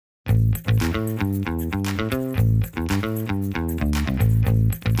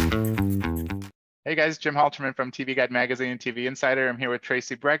Hey guys, Jim Halterman from TV Guide Magazine and TV Insider. I'm here with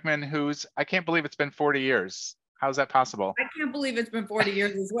Tracey Bregman, I can't believe it's been 40 years. How's that possible? I can't believe it's been 40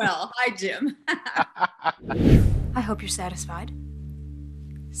 years as well. Hi, Jim. I hope you're satisfied.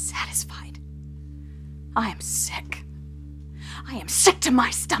 Satisfied. I am sick. I am sick to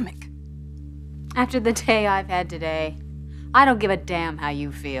my stomach. After the day I've had today, I don't give a damn how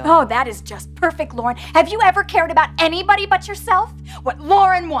you feel. Oh, that is just perfect, Lauren. Have you ever cared about anybody but yourself? What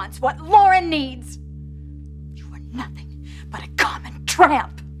Lauren wants, what Lauren needs. You are nothing but a common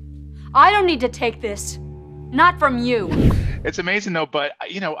tramp. I don't need to take this. Not from you. It's amazing though, but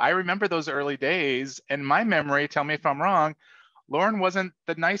I remember those early days, and my memory, tell me if I'm wrong, Lauren wasn't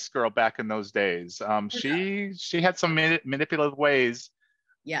the nice girl back in those days. She had some manipulative ways.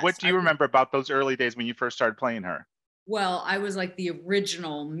 Yes. What do you remember about those early days when you first started playing her? Well, I was like the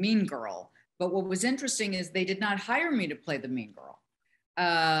original mean girl, but what was interesting is they did not hire me to play the mean girl.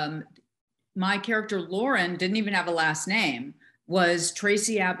 My character, Lauren, didn't even have a last name, was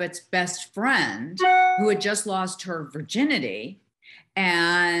Tracy Abbott's best friend who had just lost her virginity.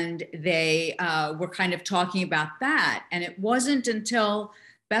 And they were kind of talking about that. And it wasn't until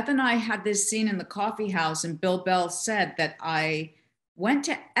Beth and I had this scene in the coffee house and Bill Bell said that I went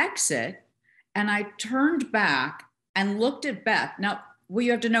to exit and I turned back and looked at Beth. Now, what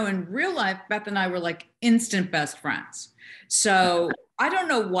you have to know, in real life, Beth and I were like instant best friends. So I don't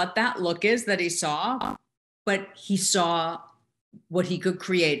know what that look is that he saw, but he saw what he could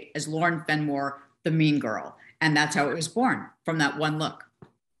create as Lauren Fenmore, the mean girl. And that's how it was born, from that one look.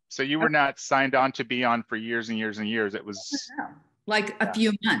 So you were not signed on to be on for years and years and years. It was like a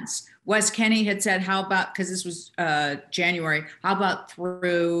few months. Wes Kenny had said, how about, because this was January, how about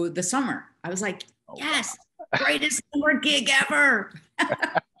through the summer? I was like, yes, greatest summer gig ever.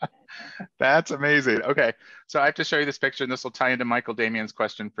 That's amazing. Okay, so I have to show you this picture, and this will tie into Michael Damian's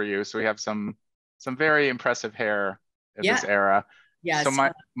question for you. So we have some very impressive hair in this era. Yes. So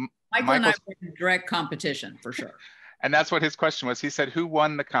Michael and I were in direct competition for sure. And that's what his question was. He said, who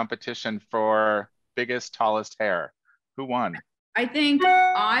won the competition for biggest, tallest hair? Who won? I think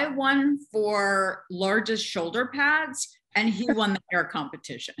I won for largest shoulder pads, and he won the hair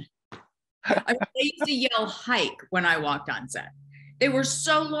competition. I used to yell hike when I walked on set. They were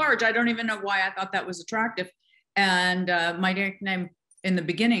so large. I don't even know why I thought that was attractive. And my nickname in the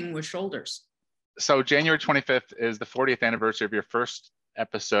beginning was shoulders. So January 25th is the 40th anniversary of your first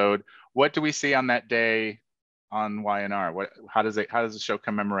episode. What do we see on that day on YNR? How does the show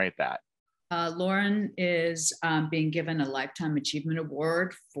commemorate that? Lauren is being given a Lifetime Achievement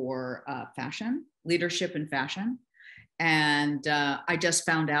Award for fashion, leadership in fashion. And I just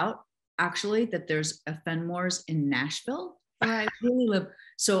found out actually that there's a Fenmore's in Nashville where I really live.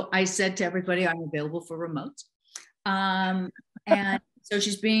 So I said to everybody, I'm available for remotes. And so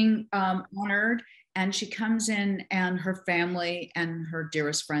she's being honored, and she comes in and her family and her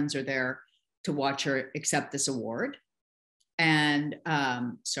dearest friends are there to watch her accept this award. And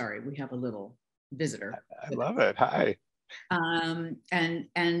sorry, we have a little visitor. I love it. Hi.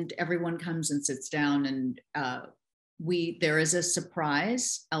 And everyone comes and sits down, and there is a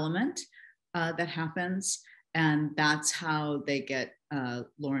surprise element that happens, and that's how they get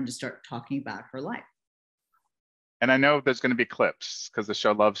Lauren to start talking about her life. And I know there's going to be clips because the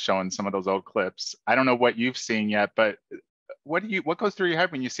show loves showing some of those old clips. I don't know what you've seen yet, but what goes through your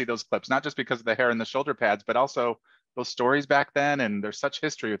head when you see those clips? Not just because of the hair and the shoulder pads, but also those stories back then. And there's such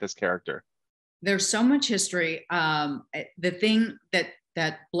history with this character. There's so much history. The thing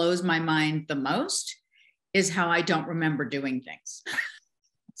that blows my mind the most is how I don't remember doing things.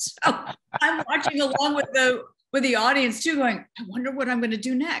 So I'm watching along with the audience too, going, I wonder what I'm going to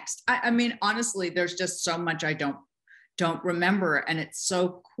do next. I mean, honestly, there's just so much I don't remember. And it's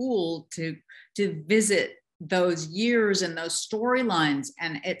so cool to visit those years and those storylines.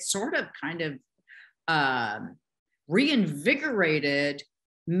 And it sort of kind of reinvigorated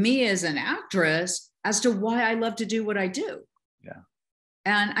me as an actress as to why I love to do what I do. Yeah.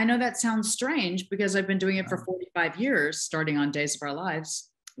 And I know that sounds strange because I've been doing it for 45 years, starting on Days of Our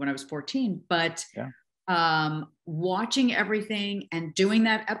Lives when I was 14. But watching everything and doing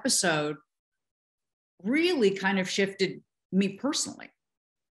that episode really kind of shifted me personally.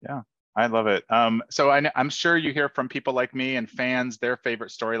 Yeah, I love it. So I'm sure you hear from people like me and fans, their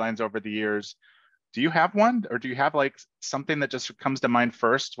favorite storylines over the years. Do you have one, or do you have like something that just comes to mind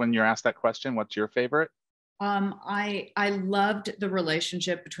first when you're asked that question? What's your favorite? I loved the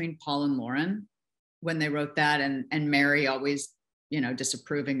relationship between Paul and Lauren when they wrote that, and Mary always,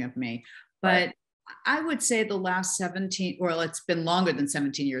 disapproving of me. But right. I would say the last 17, well, it's been longer than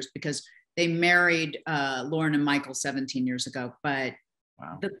 17 years because they married Lauren and Michael 17 years ago. But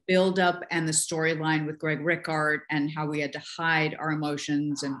Wow. the buildup and the storyline with Greg Rickard and how we had to hide our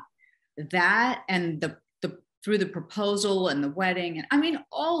emotions and that, and the through the proposal and the wedding, and I mean,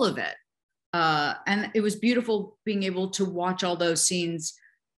 all of it. And it was beautiful being able to watch all those scenes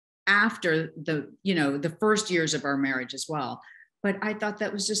after the first years of our marriage as well. But I thought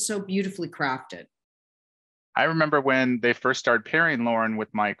that was just so beautifully crafted. I remember when they first started pairing Lauren with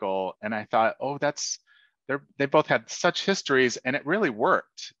Michael, and I thought, oh, they both had such histories, and it really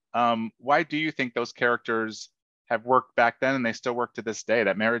worked. Why do you think those characters have worked back then and they still work to this day?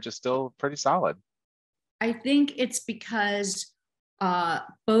 That marriage is still pretty solid. I think it's because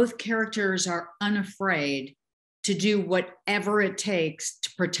both characters are unafraid to do whatever it takes to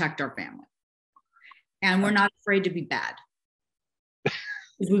protect our family. And we're not afraid to be bad.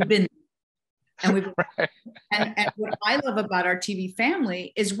 Because we've been, Right. and what I love about our TV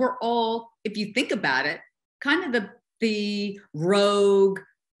family is we're all, if you think about it, kind of the rogue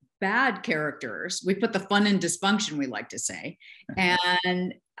bad characters. We put the fun in dysfunction, we like to say.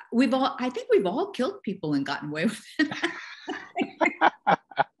 And I think we've all killed people and gotten away with it.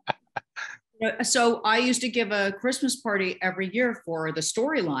 So I used to give a Christmas party every year for the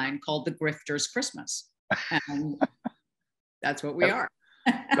storyline called The Grifter's Christmas. And that's what we are.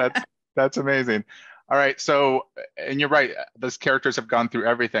 That's amazing. All right. So, and you're right, those characters have gone through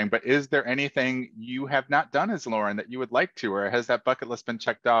everything, but is there anything you have not done as Lauren that you would like to, or has that bucket list been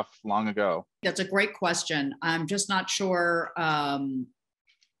checked off long ago? That's a great question. I'm just not sure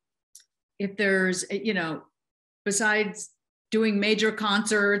if there's, besides doing major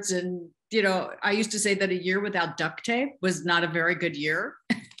concerts and, I used to say that a year without duct tape was not a very good year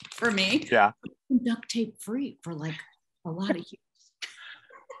for me. Yeah. Duct tape free for like a lot of years.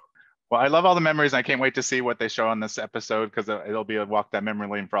 Well, I love all the memories. And I can't wait to see what they show on this episode, because it'll be a walk down memory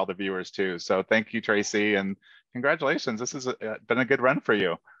lane for all the viewers too. So thank you, Tracey, and congratulations. This has been a good run for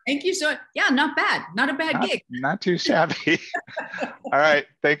you. Thank you. So yeah, not bad. Not a bad gig. Not too shabby. All right.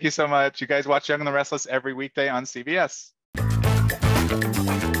 Thank you so much. You guys watch Young and the Restless every weekday on CBS.